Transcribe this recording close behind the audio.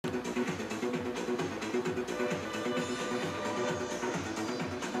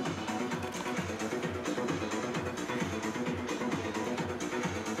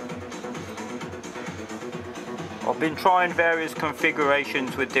been trying various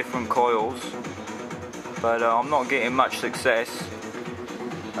configurations with different coils, but I'm not getting much success.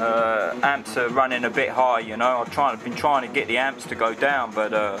 Amps are running a bit high, you know. I've been trying to get the amps to go down,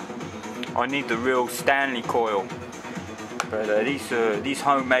 but I need the real Stanley coil. But these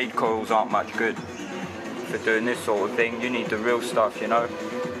homemade coils aren't much good for doing this sort of thing. You need the real stuff, you know.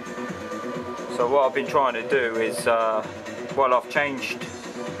 So what I've been trying to do is, well, I've changed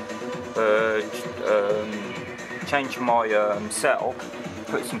my setup,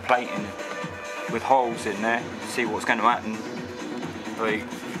 put some plating with holes in there, see what's going to happen. Like,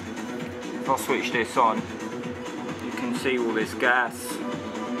 if I switch this on, you can see all this gas.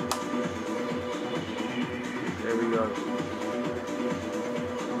 There we go.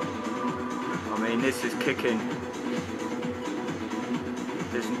 I mean, this is kicking.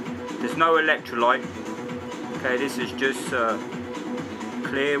 There's no electrolyte. Okay, this is just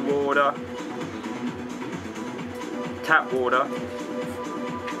clear water, tap water.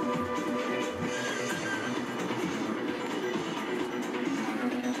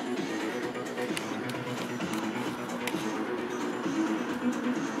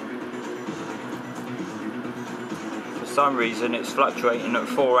 For some reason it's fluctuating at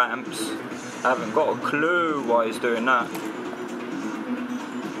 4 amps. I haven't got a clue why it's doing that.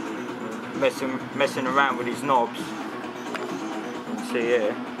 Messing around with these knobs. You can see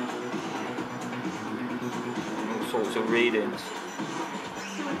here all sorts of readings.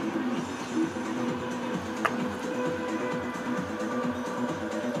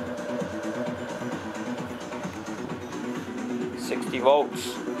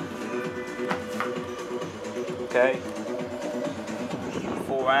 volts. Okay,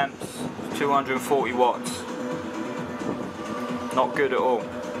 4 amps, 240 watts. Not good at all.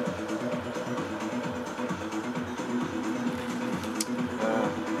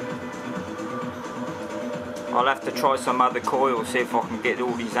 I'll have to try some other coils, see if I can get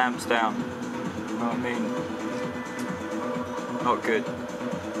all these amps down. You know what I mean? Not good.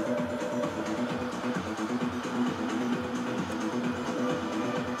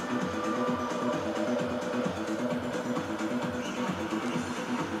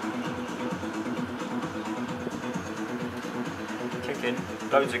 Kicking,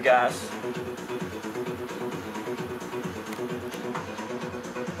 loads of gas.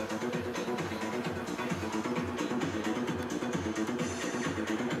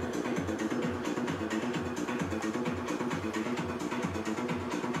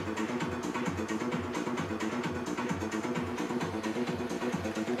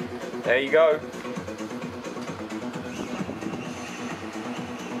 There you go.